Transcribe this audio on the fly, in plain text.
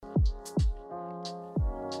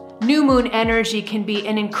New moon energy can be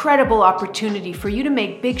an incredible opportunity for you to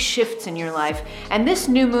make big shifts in your life, and this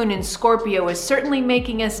new moon in Scorpio is certainly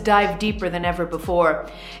making us dive deeper than ever before.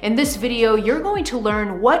 In this video, you're going to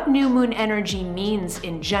learn what new moon energy means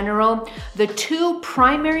in general, the two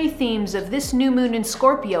primary themes of this new moon in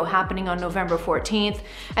Scorpio happening on November 14th,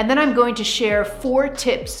 and then I'm going to share 4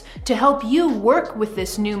 tips to help you work with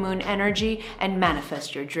this new moon energy and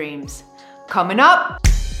manifest your dreams. Coming up!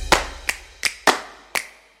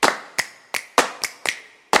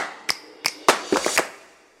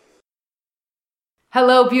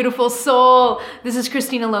 Hello, beautiful soul. This is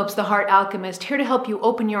Christina Lopes, the Heart Alchemist, here to help you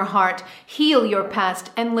open your heart, heal your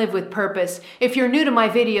past, and live with purpose. If you're new to my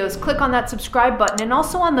videos, click on that subscribe button and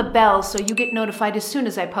also on the bell so you get notified as soon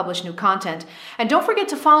as I publish new content. And don't forget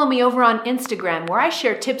to follow me over on Instagram, where I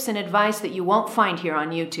share tips and advice that you won't find here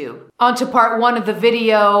on YouTube. On to part 1 of the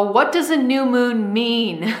video. What does a new moon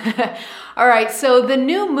mean? All right, so the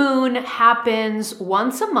new moon happens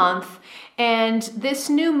once a month. And this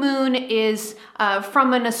new moon is,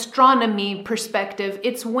 from an astronomy perspective,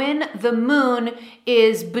 it's when the moon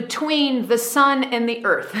is between the sun and the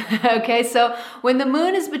earth. Okay, so when the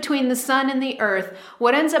moon is between the sun and the earth,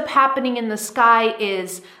 what ends up happening in the sky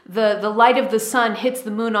is the light of the sun hits the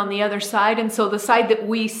moon on the other side, and so the side that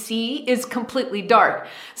we see is completely dark.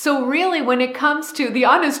 So really, when it comes to the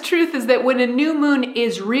honest truth is that when a new moon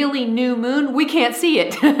is really new moon, we can't see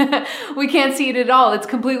it. We can't see it at all. It's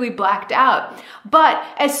completely blacked out. But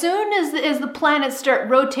as soon as the planets start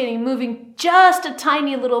rotating, moving just a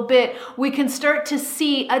tiny little bit, we can start to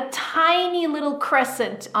see a tiny little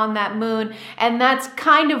crescent on that moon. And that's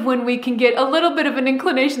kind of when we can get a little bit of an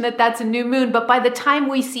inclination that that's a new moon. But by the time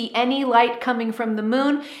we see any light coming from the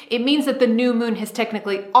moon, it means that the new moon has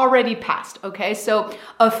technically already passed. Okay, so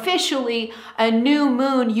officially a new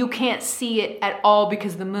moon, you can't see it at all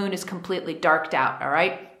because the moon is completely darked out. All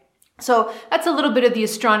right. So that's a little bit of the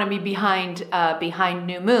astronomy behind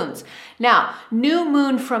new moons. Now, new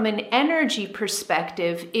moon from an energy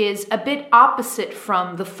perspective is a bit opposite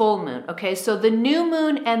from the full moon, okay? So the new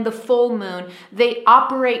moon and the full moon, they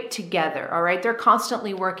operate together, all right? They're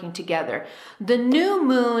constantly working together. The new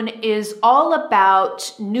moon is all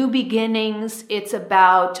about new beginnings. It's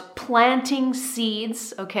about planting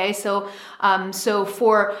seeds, okay? So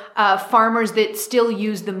for farmers that still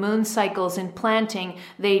use the moon cycles in planting,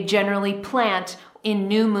 they generally plant in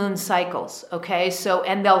new moon cycles, okay? So,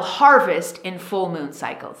 and they'll harvest in full moon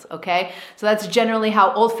cycles, okay? So that's generally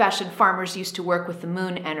how old-fashioned farmers used to work with the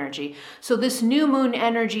moon energy. So this new moon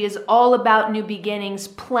energy is all about new beginnings,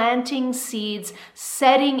 planting seeds,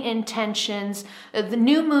 setting intentions. The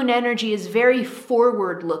new moon energy is very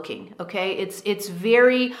forward-looking, okay? It's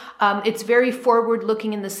very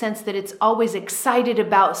forward-looking in the sense that it's always excited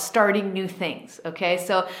about starting new things, okay?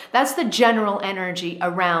 So that's the general energy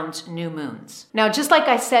around new moons. Now, just like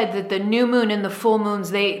I said that the new moon and the full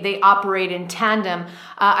moons, they operate in tandem.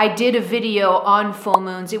 I did a video on full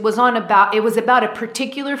moons. It was about a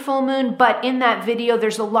particular full moon, but in that video,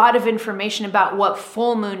 there's a lot of information about what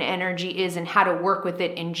full moon energy is and how to work with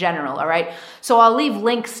it in general, all right? So I'll leave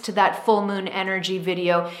links to that full moon energy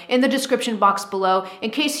video in the description box below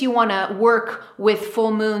in case you want to work with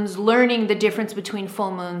full moons, learning the difference between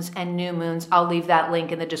full moons and new moons. I'll leave that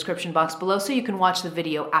link in the description box below so you can watch the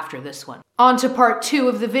video after this one. On to part 2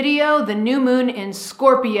 of the video, the new moon in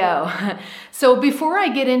Scorpio. So before I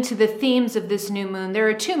get into the themes of this new moon, there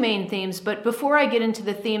are 2 main themes, but before I get into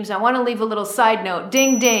the themes, I want to leave a little side note.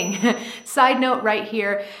 Ding, ding. Side note right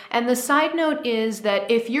here. And the side note is that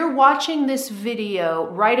if you're watching this video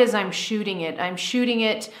right as I'm shooting it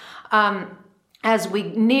as we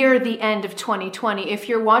near the end of 2020. If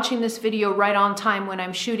you're watching this video right on time when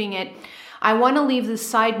I'm shooting it, I want to leave this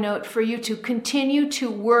side note for you to continue to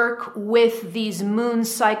work with these moon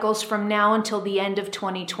cycles from now until the end of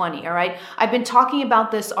 2020, all right? I've been talking about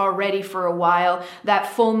this already for a while. That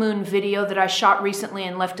full moon video that I shot recently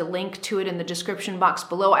and left a link to it in the description box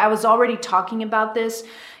below, I was already talking about this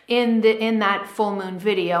in that full moon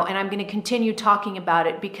video, and I'm going to continue talking about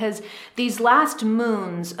it because these last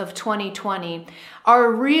moons of 2020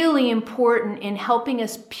 are really important in helping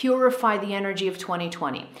us purify the energy of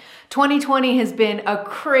 2020. 2020 has been a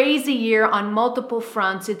crazy year on multiple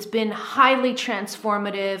fronts. It's been highly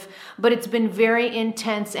transformative, but it's been very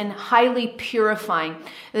intense and highly purifying.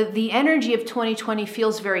 The energy of 2020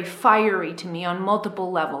 feels very fiery to me on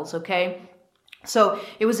multiple levels, okay? So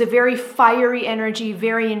it was a very fiery energy,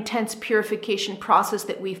 very intense purification process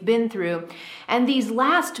that we've been through. And these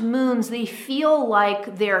last moons, they feel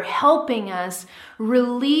like they're helping us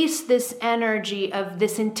release this energy of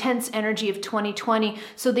this intense energy of 2020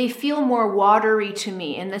 so they feel more watery to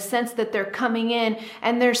me, in the sense that they're coming in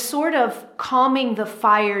and they're sort of calming the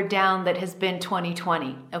fire down that has been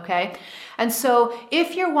 2020, okay? And so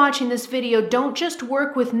if you're watching this video, don't just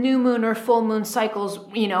work with new moon or full moon cycles,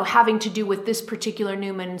 having to do with this particular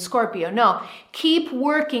new moon in Scorpio. No, keep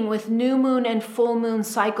working with new moon and full moon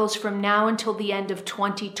cycles from now until the end of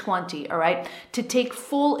 2020, all right? To take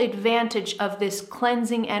full advantage of this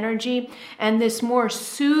cleansing energy and this more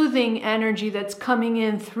soothing energy that's coming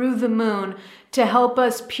in through the moon to help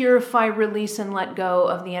us purify, release, and let go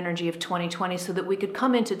of the energy of 2020 so that we could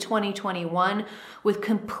come into 2021 with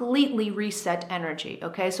completely reset energy,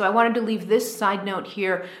 okay? So I wanted to leave this side note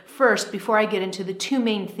here first before I get into the two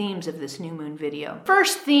main themes of this new moon video.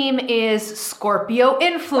 First theme is Scorpio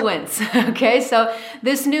influence, okay? So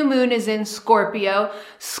this new moon is in Scorpio.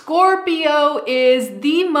 Scorpio is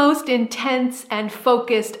the most intense and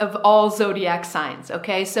focused of all zodiac signs,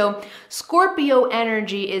 okay? So Scorpio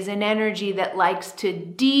energy is an energy that likes to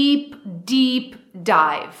deep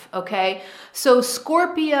dive, okay? So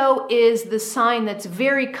Scorpio is the sign that's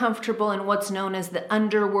very comfortable in what's known as the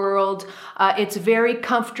underworld. It's very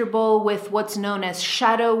comfortable with what's known as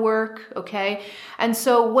shadow work, okay? And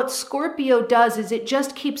so what Scorpio does is it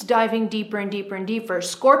just keeps diving deeper and deeper and deeper.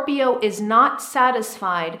 Scorpio is not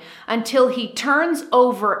satisfied until he turns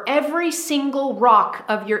over every single rock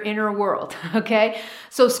of your inner world, okay?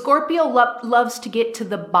 So Scorpio loves to get to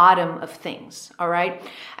the bottom of things, all right?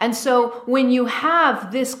 And so when you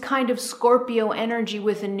have this kind of Scorpio energy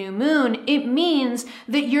with a new moon, it means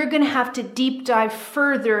that you're going to have to deep dive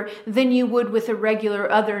further than you would with a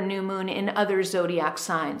regular other new moon in other zodiac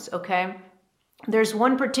signs, okay? There's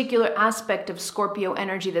one particular aspect of Scorpio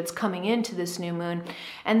energy that's coming into this new moon,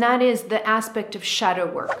 and that is the aspect of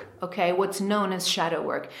shadow work, okay? What's known as shadow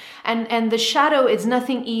work. And the shadow is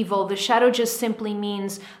nothing evil. The shadow just simply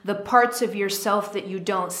means the parts of yourself that you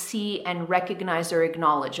don't see and recognize or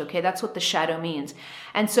acknowledge, okay? That's what the shadow means.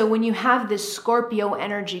 And so when you have this Scorpio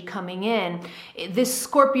energy coming in, this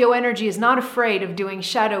Scorpio energy is not afraid of doing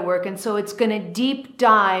shadow work, and so it's going to deep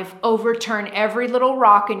dive, overturn every little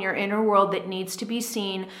rock in your inner world that needs to be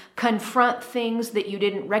seen, confront things that you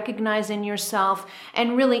didn't recognize in yourself,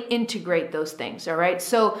 and really integrate those things, all right?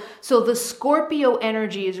 So the Scorpio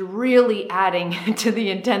energy is really adding to the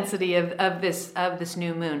intensity of this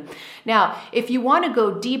new moon. Now, if you want to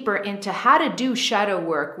go deeper into how to do shadow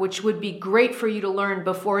work, which would be great for you to learn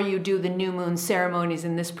before you do the new moon ceremonies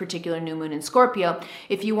in this particular new moon in Scorpio,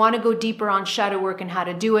 if you want to go deeper on shadow work and how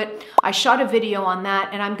to do it, I shot a video on that,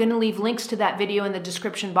 and I'm going to leave links to that video in the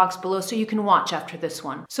description box below so you can watch after this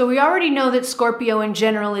one. So we already know that Scorpio in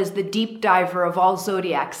general is the deep diver of all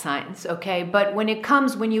zodiac signs, okay? But when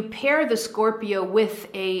you pair the Scorpio with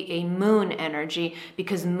a moon energy,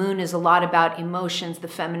 because moon is a lot about emotions, the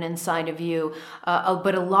feminine side of you,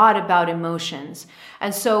 but a lot about emotions.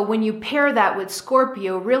 And so when you pair that with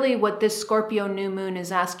Scorpio, really what this Scorpio new moon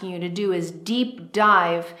is asking you to do is deep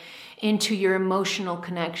dive into your emotional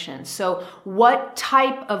connections. So what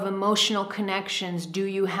type of emotional connections do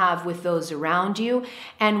you have with those around you?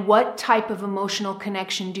 And what type of emotional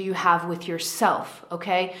connection do you have with yourself?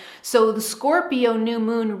 Okay. So the Scorpio new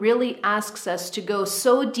moon really asks us to go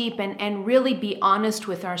so deep and really be honest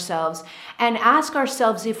with ourselves and ask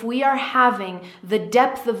ourselves if we are having the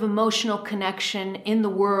depth of emotional connection in the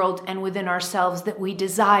world and within ourselves that we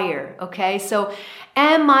desire. Okay. So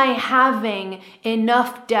am I having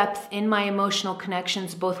enough depth in my emotional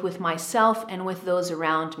connections, both with myself and with those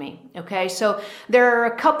around me? Okay, so there are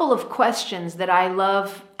a couple of questions that I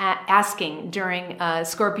love asking during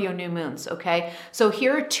Scorpio new moons, okay? So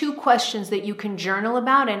here are two questions that you can journal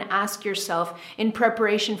about and ask yourself in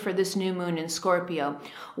preparation for this new moon in Scorpio.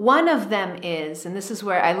 One of them is, and this is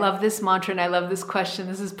where I love this mantra and I love this question,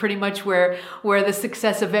 this is pretty much where the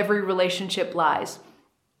success of every relationship lies.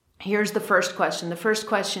 Here's the first question. The first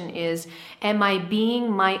question is, am I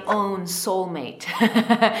being my own soulmate?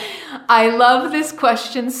 I love this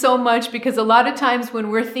question so much because a lot of times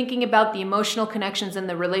when we're thinking about the emotional connections and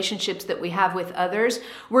the relationships that we have with others,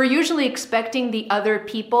 we're usually expecting the other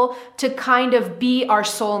people to kind of be our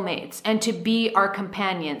soulmates and to be our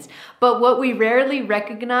companions. But what we rarely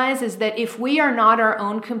recognize is that if we are not our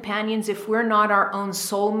own companions, if we're not our own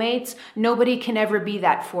soulmates, nobody can ever be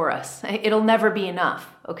that for us. It'll never be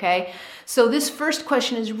enough. okay? So this first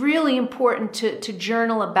question is really important to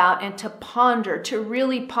journal about and to ponder, to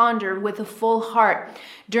really ponder with a full heart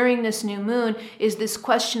during this new moon, is this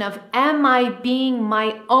question of, am I being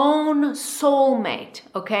my own soulmate,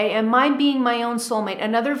 okay? Am I being my own soulmate?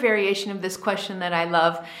 Another variation of this question that I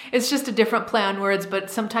love, it's just a different play on words, but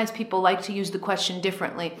sometimes people like to use the question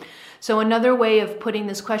differently. So another way of putting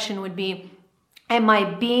this question would be, am I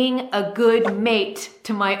being a good mate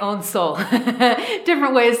to my own soul?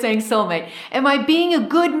 Different way of saying soulmate. Am I being a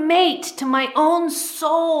good mate to my own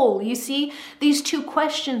soul? You see, these two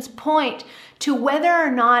questions point to whether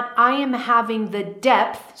or not I am having the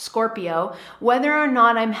depth, Scorpio, whether or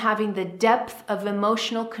not I'm having the depth of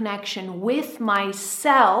emotional connection with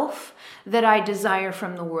myself that I desire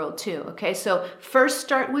from the world too. Okay, so first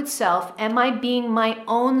start with self. Am I being my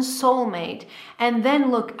own soulmate? And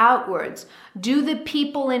then look outwards. Do the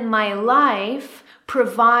people in my life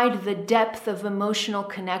provide the depth of emotional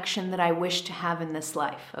connection that I wish to have in this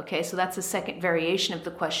life? Okay, so that's the second variation of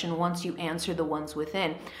the question once you answer the ones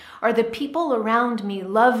within. Are the people around me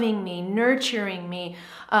loving me, nurturing me?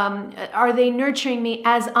 Are they nurturing me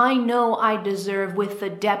as I know I deserve with the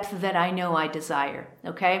depth that I know I desire?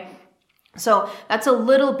 Okay? So that's a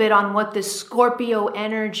little bit on what this Scorpio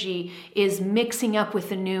energy is mixing up with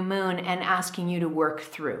the new moon and asking you to work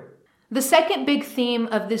through. The second big theme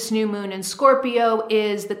of this new moon in Scorpio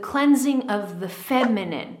is the cleansing of the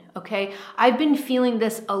feminine, okay? I've been feeling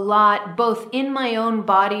this a lot, both in my own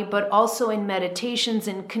body, but also in meditations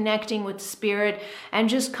and connecting with spirit and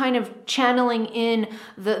just kind of channeling in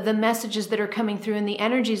the messages that are coming through and the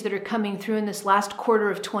energies that are coming through in this last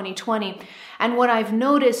quarter of 2020. And what I've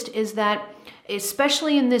noticed is that,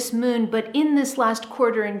 especially in this moon, but in this last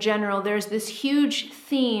quarter in general, there's this huge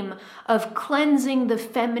theme of cleansing the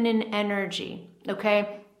feminine energy,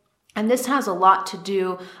 okay? And this has a lot to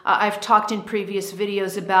do, I've talked in previous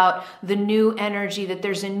videos about the new energy, that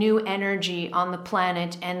there's a new energy on the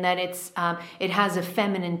planet and that it has a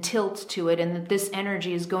feminine tilt to it, and that this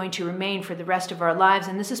energy is going to remain for the rest of our lives.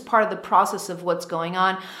 And this is part of the process of what's going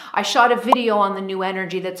on. I shot a video on the new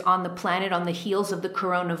energy that's on the planet on the heels of the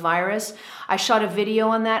coronavirus. I shot a video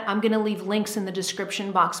on that. I'm going to leave links in the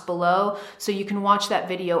description box below so you can watch that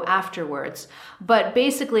video afterwards. But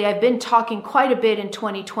basically, I've been talking quite a bit in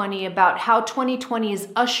 2020 about how 2020 is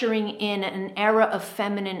ushering in an era of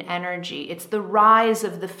feminine energy. It's the rise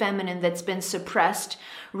of the feminine that's been suppressed,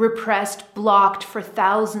 repressed, blocked for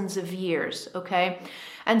thousands of years, okay?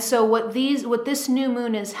 And so what this new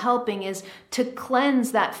moon is helping is to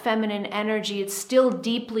cleanse that feminine energy. It's still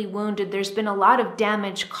deeply wounded. There's been a lot of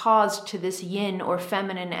damage caused to this yin or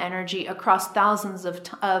feminine energy across thousands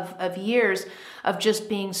of years of just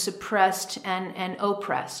being suppressed and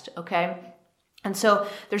oppressed, okay? And so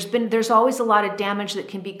there's always a lot of damage that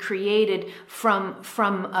can be created from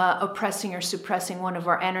oppressing or suppressing one of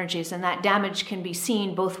our energies, and that damage can be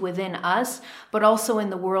seen both within us, but also in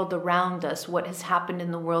the world around us. What has happened in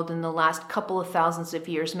the world in the last couple of thousands of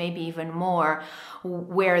years, maybe even more,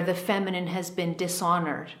 where the feminine has been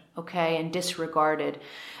dishonored, okay, and disregarded.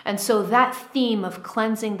 And so that theme of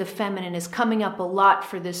cleansing the feminine is coming up a lot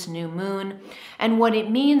for this new moon. And what it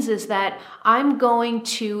means is that I'm going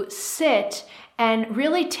to sit and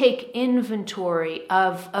really take inventory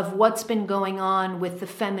of what's been going on with the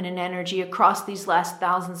feminine energy across these last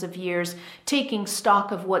thousands of years, taking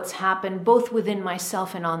stock of what's happened both within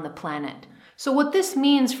myself and on the planet. So what this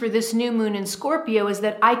means for this new moon in Scorpio is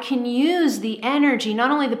that I can use the energy,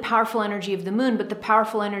 not only the powerful energy of the moon, but the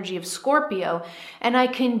powerful energy of Scorpio, and I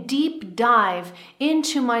can deep dive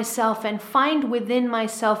into myself and find within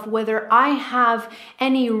myself whether I have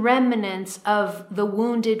any remnants of the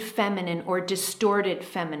wounded feminine or distorted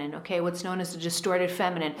feminine, okay, what's known as the distorted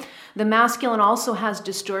feminine. The masculine also has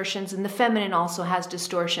distortions and the feminine also has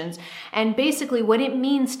distortions. And basically what it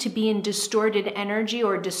means to be in distorted energy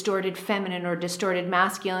or distorted feminine or distorted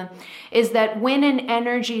masculine is that when an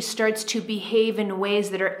energy starts to behave in ways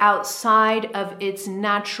that are outside of its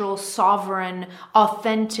natural, sovereign,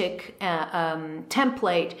 authentic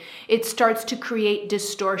template, it starts to create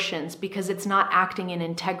distortions because it's not acting in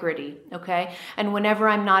integrity, okay? And whenever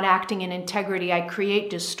I'm not acting in integrity, I create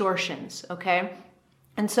distortions, okay?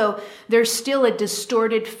 And so there's still a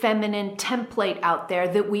distorted feminine template out there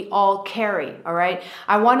that we all carry, all right?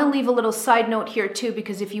 I want to leave a little side note here too,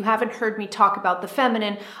 because if you haven't heard me talk about the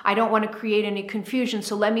feminine, I don't want to create any confusion.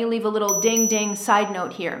 So let me leave a little ding side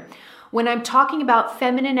note here. When I'm talking about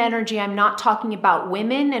feminine energy, I'm not talking about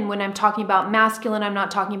women. And when I'm talking about masculine, I'm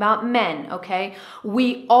not talking about men, okay?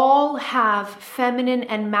 We all have feminine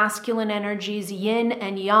and masculine energies, yin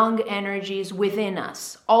and yang energies within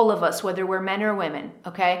us. All of us, whether we're men or women,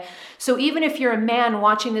 okay? So even if you're a man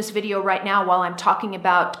watching this video right now while I'm talking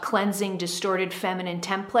about cleansing distorted feminine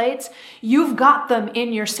templates, you've got them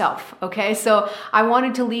in yourself, okay? So I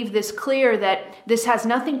wanted to leave this clear that this has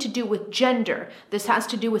nothing to do with gender. This has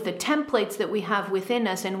to do with the templates that we have within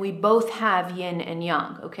us, and we both have yin and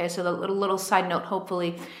yang, okay? So the little side note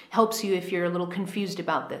hopefully helps you if you're a little confused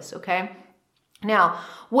about this, okay? Now,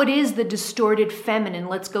 what is the distorted feminine?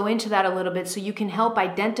 Let's go into that a little bit so you can help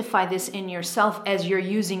identify this in yourself as you're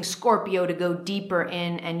using Scorpio to go deeper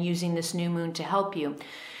in and using this new moon to help you.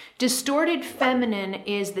 Distorted feminine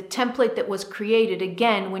is the template that was created,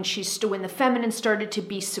 again, when the feminine started to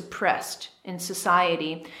be suppressed in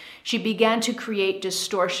society. She began to create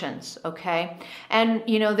distortions, okay? And,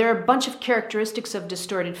 there are a bunch of characteristics of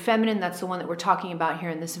distorted feminine. That's the one that we're talking about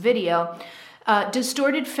here in this video.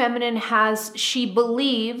 Distorted feminine she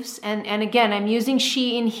believes, and again, I'm using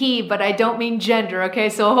she and he, but I don't mean gender, okay?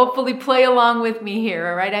 So hopefully play along with me here,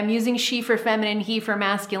 all right? I'm using she for feminine, he for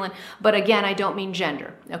masculine, but again, I don't mean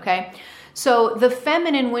gender, okay? So the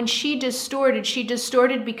feminine, when she distorted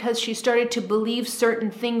because she started to believe certain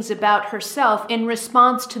things about herself in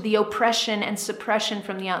response to the oppression and suppression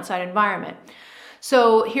from the outside environment.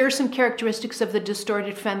 So here are some characteristics of the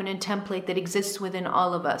distorted feminine template that exists within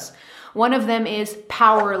all of us. One of them is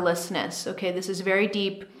powerlessness. Okay, this is very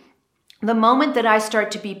deep. The moment that I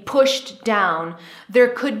start to be pushed down, there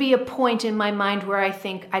could be a point in my mind where I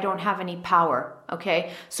think I don't have any power.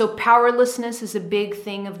 Okay, so powerlessness is a big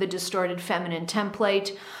thing of the distorted feminine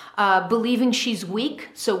template. Believing she's weak.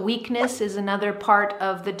 So weakness is another part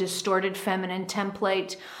of the distorted feminine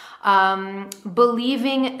template.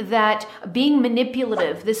 Believing that being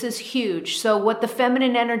manipulative, this is huge. So what the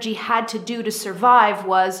feminine energy had to do to survive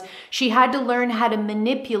was she had to learn how to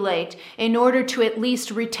manipulate in order to at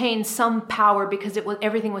least retain some power because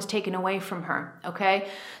everything was taken away from her. Okay.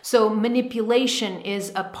 So manipulation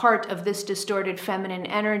is a part of this distorted feminine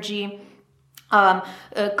energy.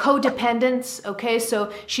 Codependence, okay,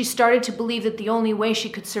 so she started to believe that the only way she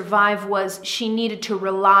could survive was she needed to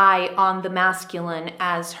rely on the masculine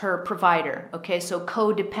as her provider, okay, so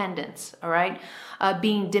codependence, all right,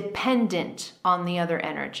 being dependent on the other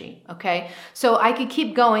energy, okay, so I could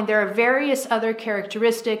keep going. There are various other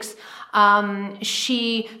characteristics.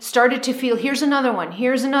 She started to feel, here's another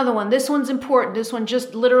one, this one's important, this one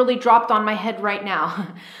just literally dropped on my head right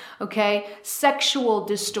now. Okay, sexual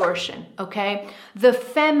distortion, okay? The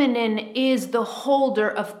feminine is the holder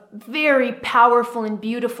of very powerful and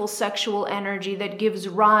beautiful sexual energy that gives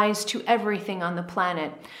rise to everything on the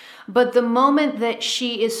planet. But the moment that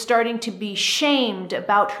she is starting to be shamed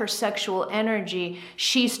about her sexual energy,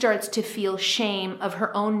 she starts to feel shame of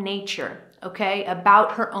her own nature. Okay,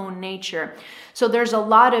 about her own nature. So there's a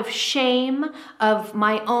lot of shame of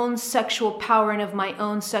my own sexual power and of my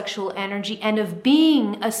own sexual energy and of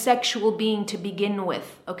being a sexual being to begin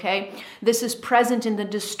with. Okay, this is present in the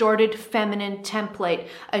distorted feminine template,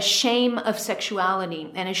 a shame of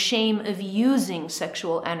sexuality and a shame of using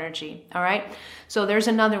sexual energy. All right, so there's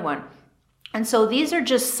another one. And so these are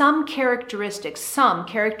just some characteristics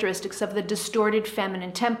of the distorted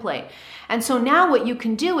feminine template. And so now what you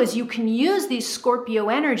can do is you can use these Scorpio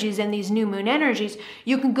energies and these new moon energies.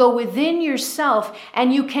 You can go within yourself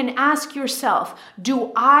and you can ask yourself,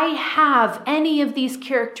 do I have any of these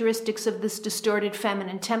characteristics of this distorted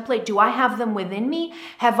feminine template? Do I have them within me?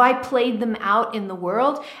 Have I played them out in the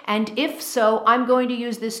world? And if so, I'm going to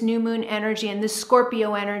use this new moon energy and this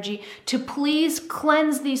Scorpio energy to please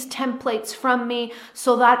cleanse these templates from me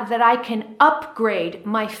so that I can upgrade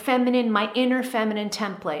my inner feminine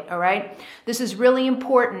template, all right? This is really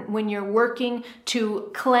important when you're working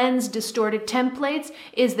to cleanse distorted templates,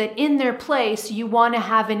 is that in their place, you want to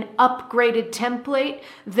have an upgraded template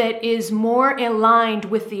that is more aligned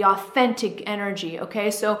with the authentic energy,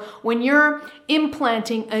 okay? So when you're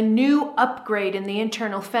implanting a new upgrade in the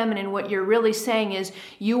internal feminine, what you're really saying is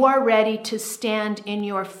you are ready to stand in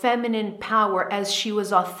your feminine power as she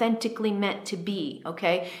was authentically meant to be,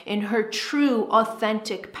 okay? In her true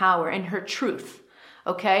authentic power and her truth.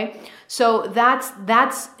 Okay, so that's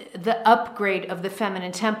the upgrade of the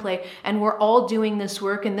feminine template, and we're all doing this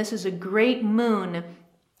work, and this is a great moon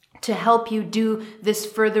to help you do this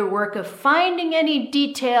further work of finding any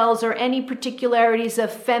details or any particularities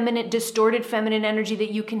of distorted feminine energy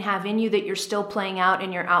that you can have in you that you're still playing out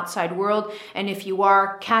in your outside world. And if you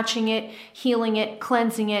are, catching it, healing it,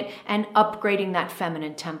 cleansing it, and upgrading that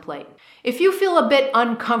feminine template. If you feel a bit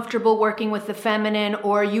uncomfortable working with the feminine,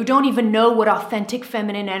 or you don't even know what authentic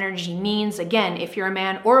feminine energy means, again, if you're a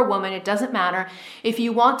man or a woman, it doesn't matter. If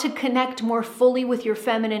you want to connect more fully with your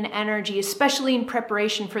feminine energy, especially in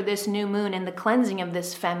preparation for this new moon and the cleansing of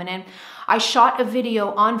this feminine, I shot a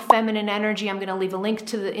video on feminine energy. I'm going to leave a link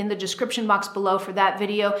to in the description box below for that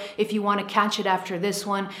video if you want to catch it after this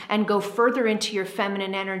one and go further into your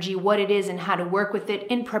feminine energy, what it is and how to work with it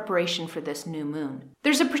in preparation for this new moon.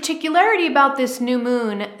 There's a particularity about this new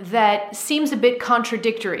moon that seems a bit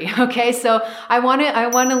contradictory, okay? So I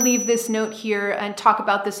want to leave this note here and talk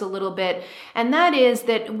about this a little bit. And that is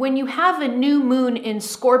that when you have a new moon in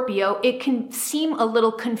Scorpio, it can seem a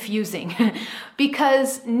little confusing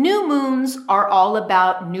because new moons are all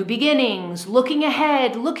about new beginnings, looking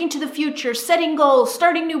ahead, looking to the future, setting goals,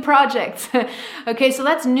 starting new projects. Okay, so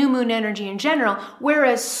that's new moon energy in general,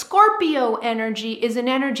 whereas Scorpio energy is an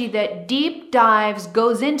energy that deep dives,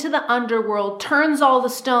 goes into the underworld, turns all the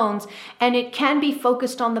stones, and it can be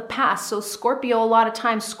focused on the past. So Scorpio, a lot of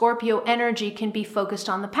times Scorpio energy can be focused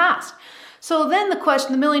on the past. So then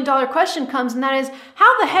the million-dollar question comes, and that is,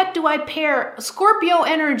 how the heck do I pair Scorpio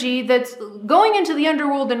energy that's going into the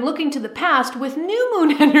underworld and looking to the past with new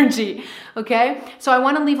moon energy? Okay, so I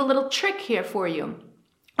want to leave a little trick here for you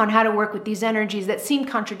on how to work with these energies that seem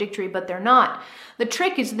contradictory, but they're not. The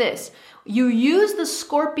trick is this. You use the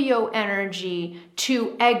Scorpio energy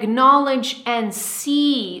to acknowledge and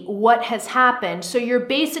see what has happened. So you're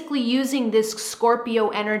basically using this Scorpio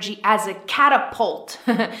energy as a catapult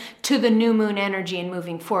to the new moon energy and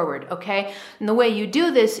moving forward, okay? And the way you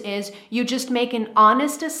do this is you just make an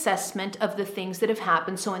honest assessment of the things that have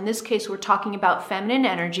happened. So in this case, we're talking about feminine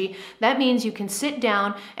energy. That means you can sit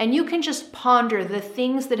down and you can just ponder the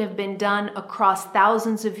things that have been done across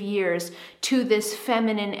thousands of years to this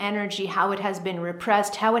feminine energy, how it has been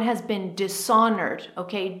repressed, how it has been dishonored,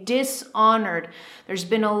 okay? Dishonored. There's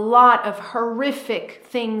been a lot of horrific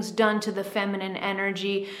things done to the feminine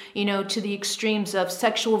energy, you know, to the extremes of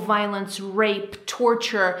sexual violence, rape,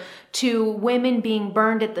 torture, to women being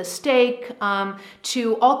burned at the stake,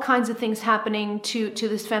 to all kinds of things happening to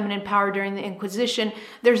this feminine power during the Inquisition.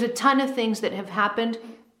 There's a ton of things that have happened,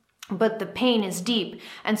 but the pain is deep.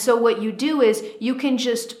 And so what you do is you can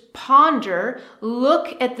just ponder,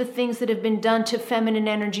 look at the things that have been done to feminine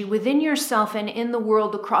energy within yourself and in the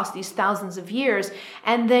world across these thousands of years,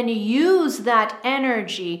 and then use that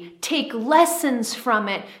energy, take lessons from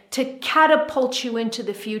it to catapult you into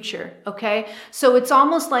the future, okay? So it's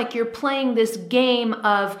almost like you're playing this game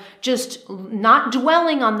of just not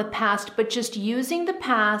dwelling on the past, but just using the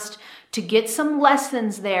past to get some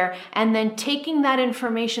lessons there, and then taking that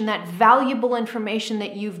information, that valuable information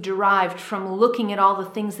that you've derived from looking at all the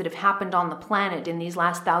things that have happened on the planet in these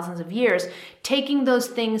last thousands of years, taking those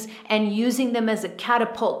things and using them as a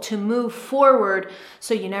catapult to move forward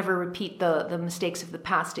so you never repeat the mistakes of the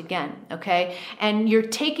past again, okay? And you're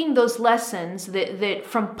taking those lessons that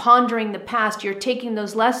from pondering the past, you're taking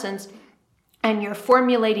those lessons and you're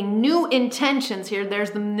formulating new intentions here.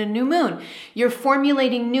 There's the new moon. You're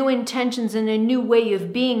formulating new intentions and a new way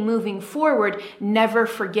of being moving forward, never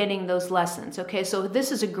forgetting those lessons. Okay, so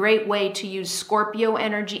this is a great way to use Scorpio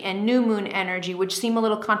energy and new moon energy, which seem a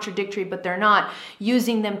little contradictory, but they're not.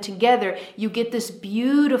 Using them together, you get this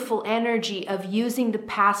beautiful energy of using the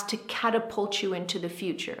past to catapult you into the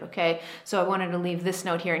future. Okay, so I wanted to leave this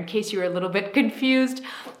note here in case you were a little bit confused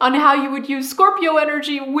on how you would use Scorpio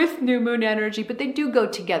energy with new moon energy. But they do go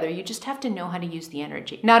together. You just have to know how to use the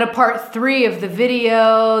energy. Now to part 3 of the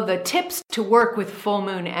video, the tips to work with full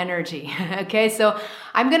moon energy. Okay, so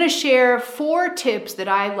I'm going to share 4 tips that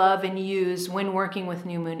I love and use when working with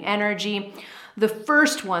new moon energy. The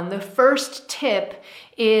first tip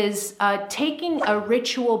is taking a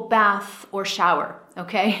ritual bath or shower.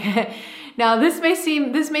 Okay. Now this may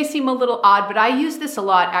seem a little odd, but I use this a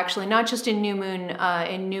lot actually, not just in new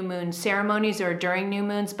moon ceremonies or during new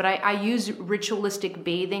moons, but I use ritualistic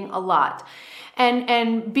bathing a lot.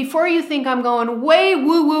 And before you think I'm going way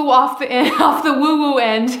woo-woo off the woo-woo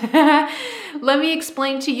end, let me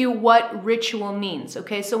explain to you what ritual means.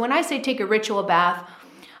 Okay, so when I say take a ritual bath,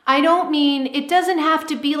 I don't mean, it doesn't have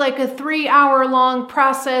to be like a 3-hour-long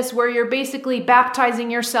process where you're basically baptizing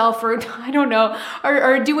yourself or, I don't know,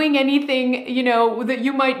 or doing anything, you know, that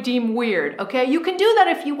you might deem weird, okay? You can do that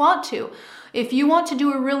if you want to. If you want to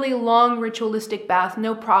do a really long ritualistic bath,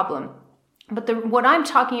 no problem. But what I'm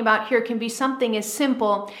talking about here can be something as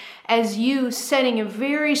simple as you setting a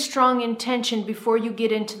very strong intention before you get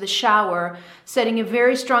into the shower, setting a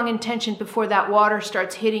very strong intention before that water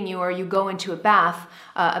starts hitting you or you go into a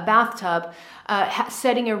bathtub,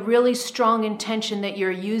 setting a really strong intention that you're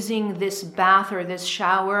using this bath or this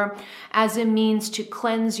shower as a means to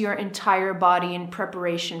cleanse your entire body in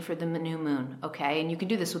preparation for the new moon, okay? And you can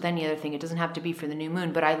do this with any other thing. It doesn't have to be for the new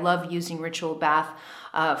moon, but I love using ritual bath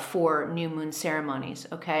for new moon ceremonies,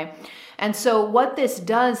 okay? And so what this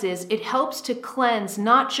does is it helps to cleanse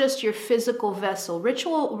not just your physical vessel.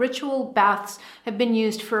 Ritual baths have been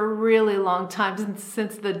used for a really long time,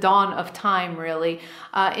 since the dawn of time, really,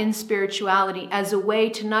 in spirituality, as a way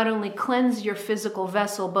to not only cleanse your physical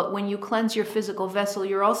vessel, but when you cleanse your physical vessel,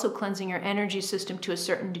 you're also cleansing your energy system to a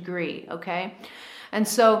certain degree, okay? And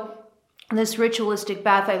so this ritualistic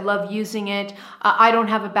bath, I love using it. I don't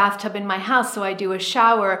have a bathtub in my house, so I do a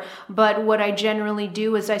shower. But what I generally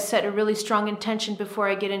do is I set a really strong intention before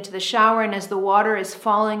I get into the shower. And as the water is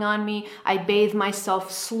falling on me, I bathe myself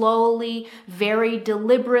slowly, very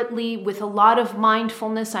deliberately, with a lot of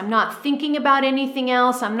mindfulness. I'm not thinking about anything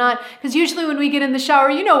else. Because usually when we get in the shower,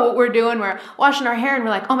 you know what we're doing. We're washing our hair and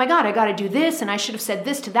we're like, oh my God, I got to do this. And I should have said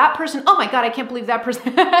this to that person. Oh my God, I can't believe that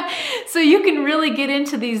person. So you can really get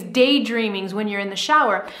into these daydreams when you're in the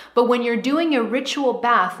shower. But when you're doing a ritual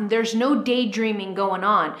bath, there's no daydreaming going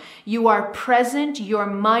on. You are present, you're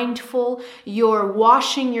mindful, you're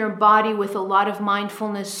washing your body with a lot of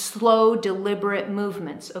mindfulness, slow, deliberate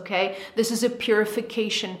movements, okay? This is a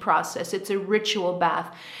purification process. It's a ritual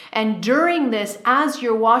bath. And during this, as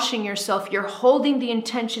you're washing yourself, you're holding the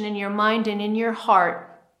intention in your mind and in your heart.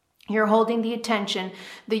 You're holding the attention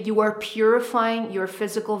that you are purifying your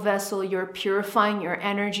physical vessel, you're purifying your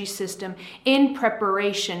energy system in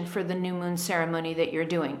preparation for the new moon ceremony that you're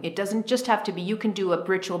doing. It doesn't just have to be, you can do a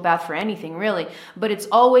ritual bath for anything really, but it's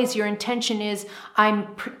always your intention is,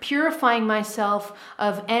 I'm purifying myself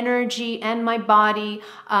of energy and my body.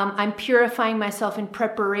 I'm purifying myself in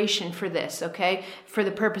preparation for this, okay? For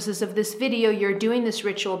the purposes of this video, you're doing this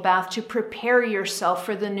ritual bath to prepare yourself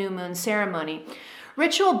for the new moon ceremony.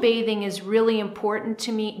 Ritual bathing is really important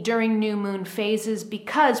to me during new moon phases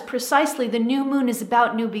because precisely the new moon is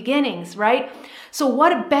about new beginnings, right? So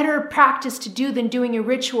what a better practice to do than doing a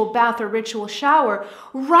ritual bath or ritual shower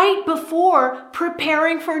right before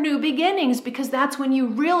preparing for new beginnings, because that's when you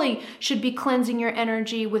really should be cleansing your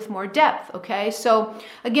energy with more depth, okay? So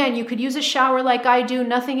again, you could use a shower like I do,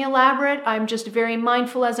 nothing elaborate. I'm just very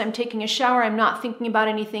mindful as I'm taking a shower. I'm not thinking about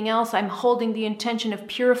anything else. I'm holding the intention of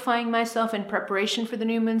purifying myself in preparation for the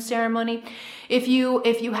new moon ceremony. If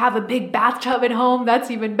you have a big bathtub at home,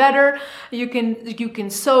 that's even better. You can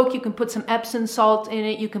soak, you can put some Epsom salt in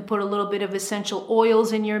it, you can put a little bit of essential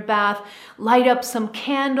oils in your bath, light up some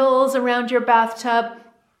candles around your bathtub.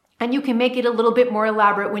 And you can make it a little bit more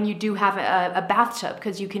elaborate when you do have a bathtub,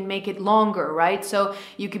 because you can make it longer, right? So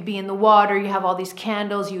you could be in the water, you have all these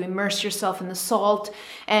candles, you immerse yourself in the salt,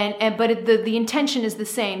 but the intention is the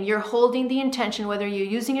same. You're holding the intention, whether you're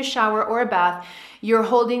using a shower or a bath, you're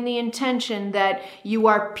holding the intention that you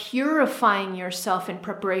are purifying yourself in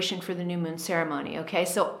preparation for the new moon ceremony, okay?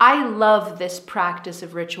 So I love this practice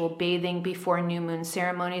of ritual bathing before new moon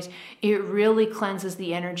ceremonies. It really cleanses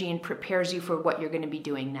the energy and prepares you for what you're going to be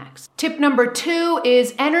doing next. Tip number 2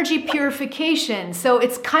 is energy purification. So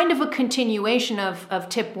it's kind of a continuation of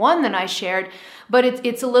tip 1 that I shared, but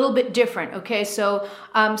it's a little bit different, okay? So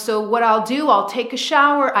what I'll do, I'll take a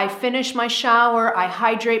shower, I finish my shower, I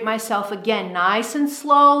hydrate myself again, nice and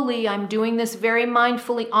slowly. I'm doing this very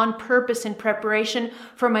mindfully on purpose in preparation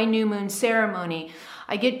for my new moon ceremony.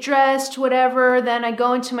 I get dressed, whatever, then I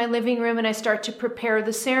go into my living room and I start to prepare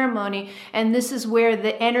the ceremony. And this is where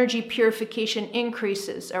the energy purification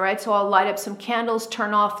increases, all right? So I'll light up some candles,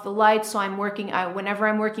 turn off the lights. So whenever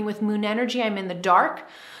I'm working with moon energy, I'm in the dark,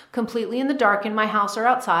 completely in the dark in my house or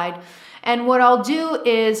outside. And what I'll do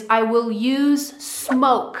is I will use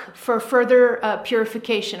smoke for further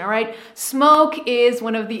purification, all right? Smoke is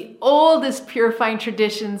one of the oldest purifying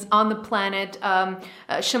traditions on the planet.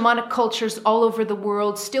 Shamanic cultures all over the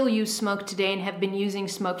world still use smoke today and have been using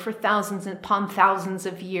smoke for thousands upon thousands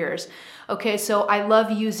of years. Okay, so I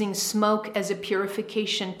love using smoke as a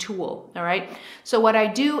purification tool, all right? So what I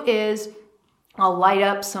do is I'll light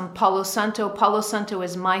up some Palo Santo. Palo Santo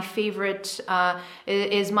is my favorite.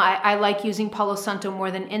 I like using Palo Santo more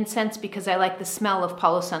than incense because I like the smell of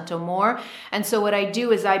Palo Santo more. And so what I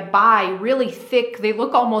do is I buy really thick, they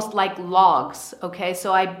look almost like logs, okay?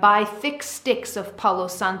 So I buy thick sticks of Palo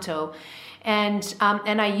Santo and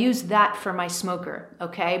I use that for my smoker,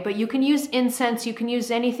 okay? But you can use incense, you can use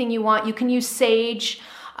anything you want. You can use sage.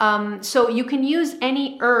 So you can use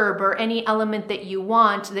any herb or any element that you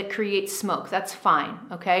want that creates smoke. That's fine,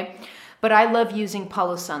 okay? But I love using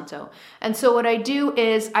Palo Santo. And so what I do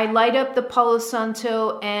is I light up the Palo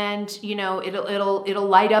Santo, and you know, it'll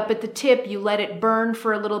light up at the tip. You let it burn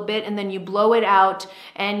for a little bit, and then you blow it out,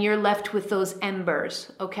 and you're left with those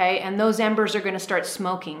embers, okay? And those embers are gonna start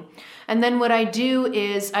smoking. And then what I do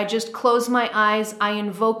is I just close my eyes, I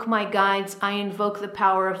invoke my guides, I invoke the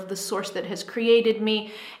power of the source that has created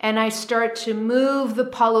me, and I start to move the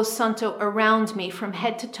Palo Santo around me from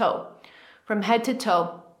head to toe, from head to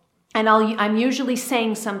toe. And I'm usually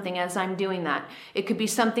saying something as I'm doing that. It could be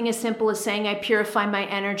something as simple as saying, I purify my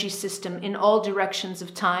energy system in all directions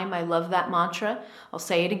of time. I love that mantra. I'll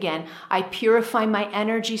say it again. I purify my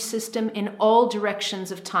energy system in all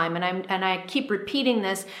directions of time. And I keep repeating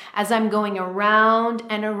this as I'm going around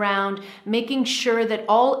and around, making sure that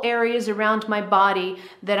all areas around my body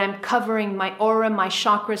that I'm covering, my aura, my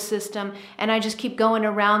chakra system, and I just keep going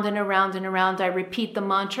around and around and around. I repeat the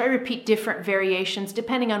mantra. I repeat different variations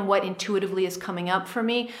depending on what intuitively is coming up for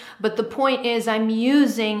me. But the point is I'm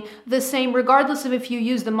using the same, regardless of if you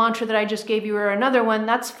use the mantra that I just gave you or another one,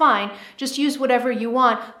 that's fine. Just use whatever you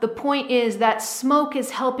want. The point is that smoke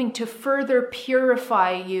is helping to further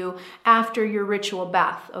purify you after your ritual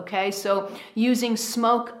bath, okay? So using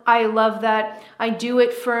smoke, I love that. I do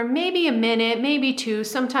it for maybe a minute, maybe two,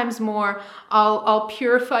 sometimes more. I'll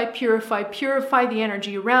purify the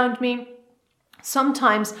energy around me.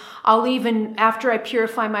 Sometimes I'll even, after I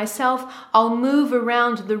purify myself, I'll move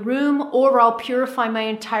around the room, or I'll purify my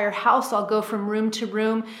entire house. I'll go from room to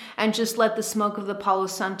room and just let the smoke of the Palo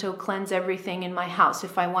Santo cleanse everything in my house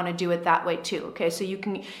if I want to do it that way too. Okay, so you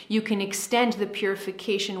can extend the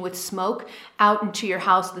purification with smoke out into your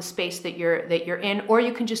house, the space that you're in, or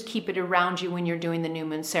you can just keep it around you when you're doing the new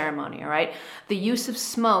moon ceremony. All right, the use of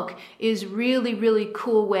smoke is really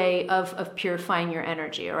cool way of purifying your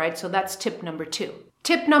energy. All right, so that's tip number 2.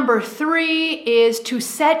 Tip number 3 is to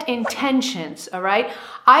set intentions, all right?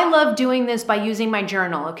 I love doing this by using my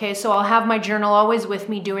journal, okay? So I'll have my journal always with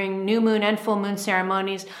me during new moon and full moon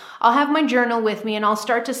ceremonies. I'll have my journal with me and I'll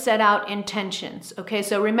start to set out intentions, okay?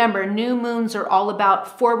 So remember, new moons are all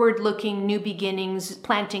about forward-looking, new beginnings,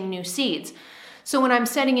 planting new seeds. So when I'm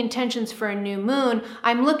setting intentions for a new moon,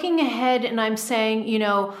 I'm looking ahead and I'm saying, you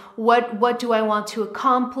know, what do I want to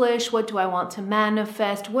accomplish? What do I want to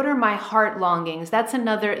manifest? What are my heart longings? That's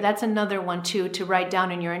another one too, to write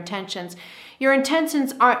down in your intentions. Your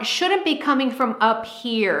intentions shouldn't be coming from up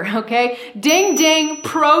here, okay? Ding, ding,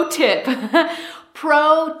 pro tip.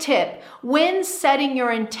 Pro tip, when setting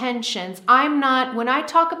your intentions, when I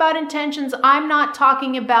talk about intentions, I'm not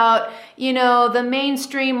talking about, you know, the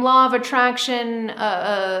mainstream law of attraction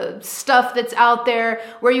stuff that's out there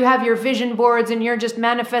where you have your vision boards and you're just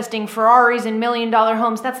manifesting Ferraris and $1 million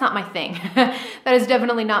homes. That's not my thing. That is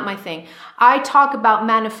definitely not my thing. I talk about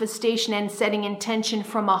manifestation and setting intention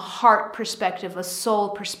from a heart perspective, a soul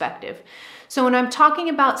perspective. So when I'm talking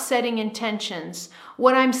about setting intentions,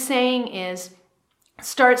 what I'm saying is,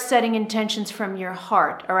 start setting intentions from your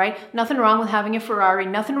heart, all right? Nothing wrong with having a Ferrari,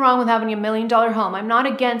 nothing wrong with having $1 million home. I'm not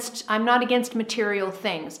against material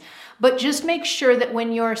things. But just make sure that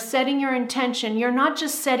when you're setting your intention, you're not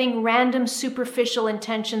just setting random superficial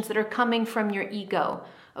intentions that are coming from your ego.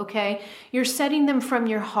 Okay? You're setting them from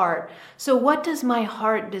your heart. So what does my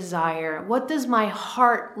heart desire? What does my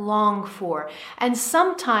heart long for? And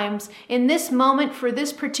sometimes in this moment for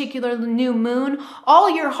this particular new moon, all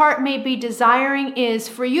your heart may be desiring is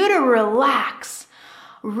for you to relax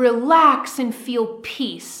and feel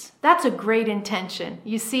peace. That's a great intention.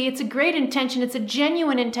 You see, it's a great intention. It's a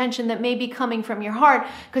genuine intention that may be coming from your heart,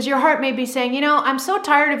 because your heart may be saying, you know, I'm so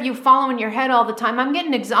tired of you following your head all the time. I'm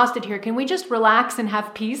getting exhausted here. Can we just relax and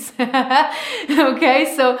have peace?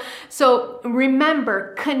 Okay, so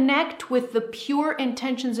remember, connect with the pure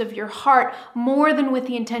intentions of your heart more than with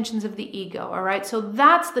the intentions of the ego, all right? So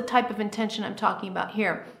that's the type of intention I'm talking about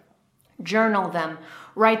here. Journal them.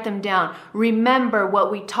 Write them down. Remember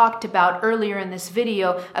what we talked about earlier in this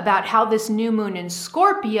video about how this new moon in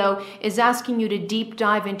Scorpio is asking you to deep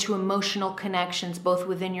dive into emotional connections, both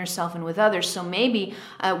within yourself and with others. So maybe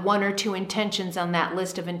 1 or 2 intentions on that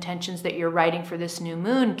list of intentions that you're writing for this new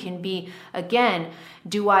moon can be, again,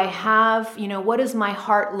 do I have, you know, what does my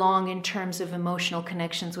heart long in terms of emotional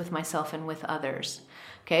connections with myself and with others?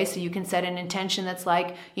 Okay, so you can set an intention that's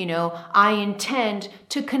like, you know, I intend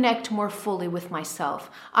to connect more fully with myself.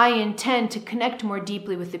 myself. I intend to connect more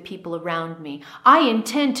deeply with the people around me. I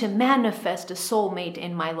intend to manifest a soulmate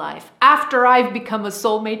in my life after I've become a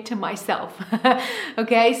soulmate to myself.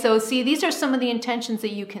 Okay, so see, these are some of the intentions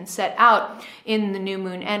that you can set out in the new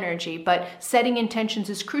moon energy, but setting intentions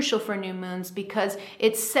is crucial for new moons because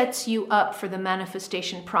it sets you up for the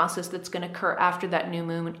manifestation process that's going to occur after that new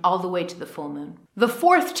moon all the way to the full moon. The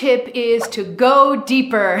fourth tip is to go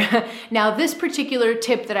deeper. Now, this particular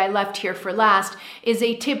tip that I left here for last is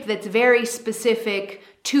a tip that's very specific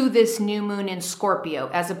to this new moon in Scorpio,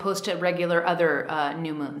 as opposed to regular other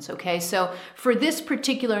new moons, okay? So for this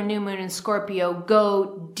particular new moon in Scorpio,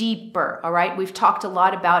 go deeper, all right? We've talked a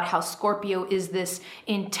lot about how Scorpio is this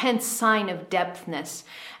intense sign of depthness.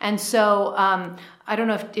 And so I don't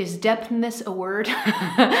know is depthness a word?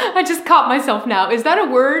 I just caught myself now. Is that a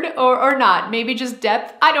word or not? Maybe just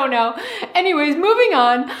depth? I don't know. Anyways, moving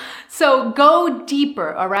on. So go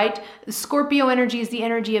deeper, all right? The Scorpio energy is the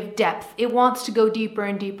energy of depth. It wants to go deeper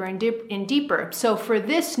and deeper and deeper. So for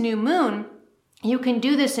this new moon, you can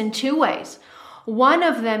do this in two ways. One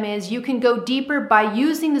of them is you can go deeper by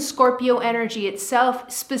using the Scorpio energy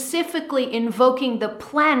itself, specifically invoking the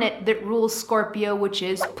planet that rules Scorpio, which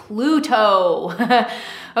is Pluto.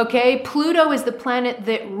 Okay, Pluto is the planet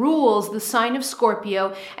that rules the sign of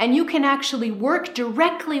Scorpio, and you can actually work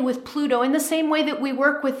directly with Pluto in the same way that we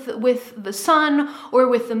work with the sun or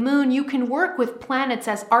with the moon. You can work with planets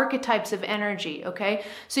as archetypes of energy, okay?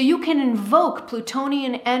 So you can invoke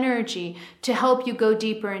Plutonian energy to help you go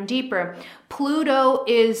deeper and deeper. Pluto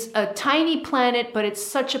is a tiny planet, but it's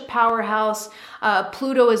such a powerhouse.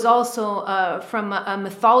 Pluto is also, from a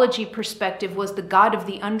mythology perspective, was the god of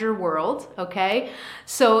the underworld, okay?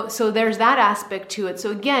 So there's that aspect to it.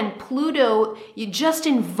 So again, Pluto, you just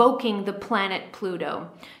invoking the planet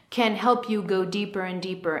Pluto can help you go deeper and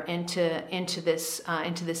deeper into this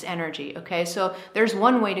energy, okay? So there's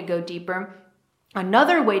one way to go deeper.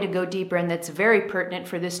 Another way to go deeper, and that's very pertinent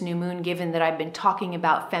for this new moon, given that I've been talking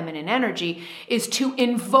about feminine energy, is to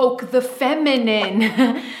invoke the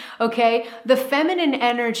feminine. Okay? The feminine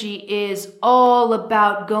energy is all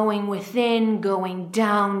about going within, going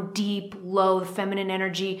down, deep, low. The feminine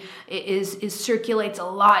energy is circulates a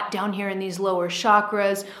lot down here in these lower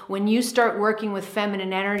chakras. When you start working with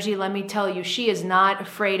feminine energy, let me tell you, she is not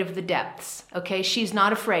afraid of the depths. Okay? She's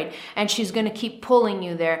not afraid, and she's going to keep pulling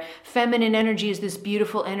you there. Feminine energy is this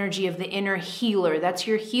beautiful energy of the inner healer. That's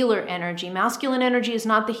your healer energy. Masculine energy is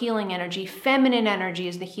not the healing energy. Feminine energy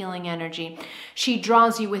is the healing energy. She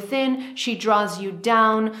draws you within, she draws you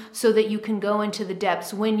down so that you can go into the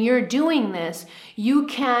depths. When you're doing this, you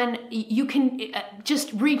can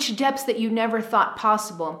just reach depths that you never thought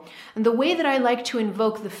possible. And the way that I like to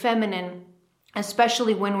invoke the feminine,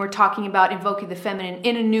 especially when we're talking about invoking the feminine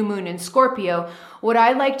in a new moon in Scorpio, what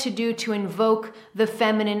I like to do to invoke the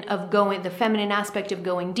feminine aspect of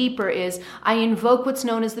going deeper is I invoke what's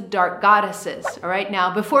known as the dark goddesses. All right.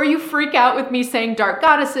 Now, before you freak out with me saying dark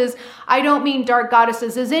goddesses, I don't mean dark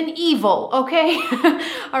goddesses as in evil. Okay.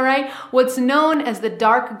 All right. What's known as the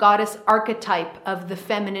dark goddess archetype of the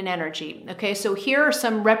feminine energy. Okay. So here are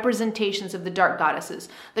some representations of the dark goddesses.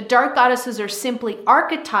 The dark goddesses are simply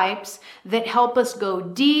archetypes that help us go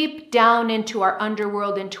deep down into our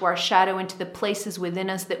underworld, into our shadow, into the places within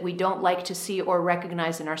us that we don't like to see or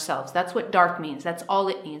recognize in ourselves. That's what dark means. That's all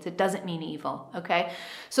it means. It doesn't mean evil, okay?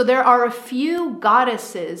 So there are a few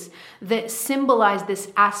goddesses that symbolize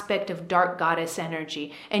this aspect of dark goddess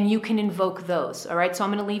energy, and you can invoke those, all right? So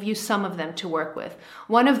I'm going to leave you some of them to work with.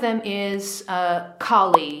 One of them is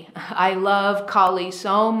Kali. I love Kali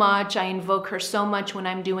so much. I invoke her so much when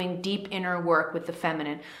I'm doing deep inner work with the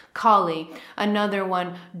feminine. Kali. Another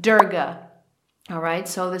one, Durga. All right,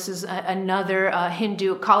 so this is another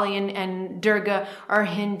Hindu. Kali and Durga are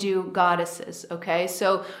Hindu goddesses, okay?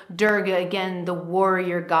 So Durga, again, the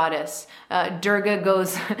warrior goddess. Durga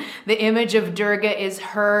goes, the image of Durga is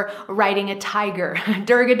her riding a tiger.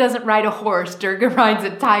 Durga doesn't ride a horse, Durga rides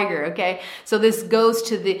a tiger, okay? So this goes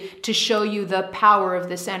to show you the power of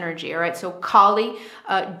this energy, all right? So Kali,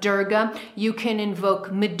 Durga, you can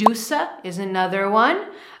invoke Medusa is another one.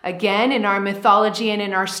 Again, in our mythology and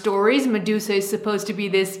in our stories, Medusa is supposed to be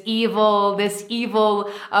this evil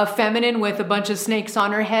feminine with a bunch of snakes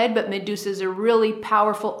on her head, but Medusa is a really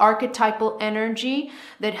powerful archetypal energy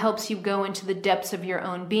that helps you go into the depths of your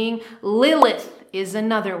own being. Lilith is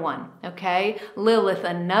another one, okay? Lilith,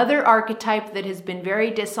 another archetype that has been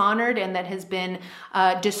very dishonored and that has been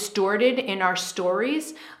distorted in our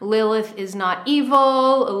stories. Lilith is not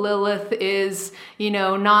evil. Lilith is,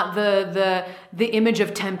 not the the image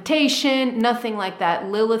of temptation, nothing like that.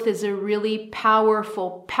 Lilith is a really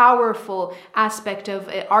powerful, powerful aspect of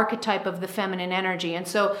archetype of the feminine energy. And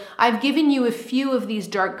so I've given you a few of these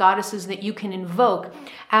dark goddesses that you can invoke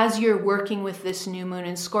as you're working with this new moon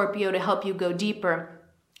in Scorpio to help you go deeper.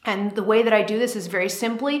 And the way that I do this is very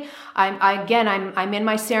simply, I'm in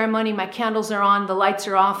my ceremony, my candles are on, the lights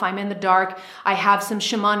are off, I'm in the dark, I have some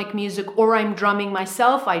shamanic music, or I'm drumming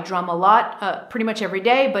myself. I drum a lot, pretty much every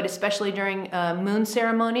day, but especially during moon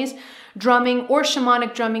ceremonies, drumming or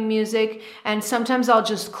shamanic drumming music. And sometimes I'll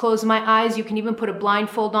just close my eyes. You can even put a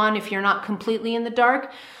blindfold on if you're not completely in the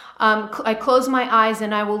dark. I close my eyes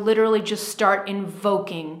and I will literally just start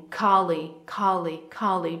invoking Kali, Kali,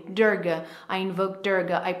 Kali, Durga. I invoke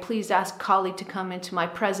Durga. I please ask Kali to come into my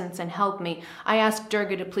presence and help me. I ask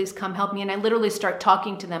Durga to please come help me. And I literally start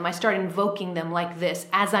talking to them. I start invoking them like this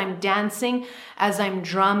as I'm dancing, as I'm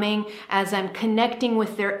drumming, as I'm connecting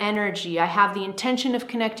with their energy. I have the intention of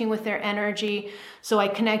connecting with their energy. So I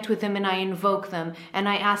connect with them and I invoke them. And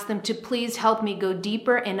I ask them to please help me go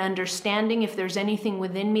deeper in understanding if there's anything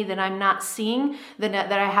within me that I'm not seeing,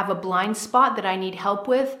 that I have a blind spot that I need help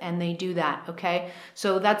with. And they do that. Okay.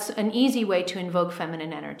 So that's an easy way to invoke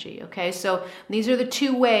feminine energy. Okay. So these are the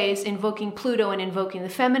two ways, invoking Pluto and invoking the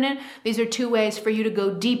feminine. These are two ways for you to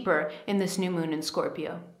go deeper in this new moon in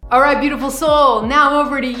Scorpio. All right, beautiful soul, now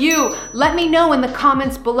over to you. Let me know in the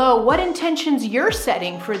comments below what intentions you're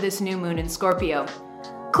setting for this new moon in Scorpio.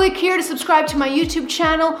 Click here to subscribe to my YouTube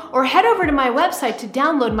channel or head over to my website to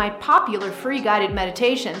download my popular free guided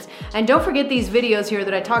meditations. And don't forget these videos here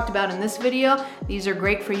that I talked about in this video. These are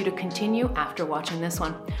great for you to continue after watching this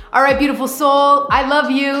one. All right, beautiful soul, I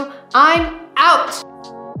love you. I'm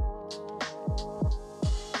out.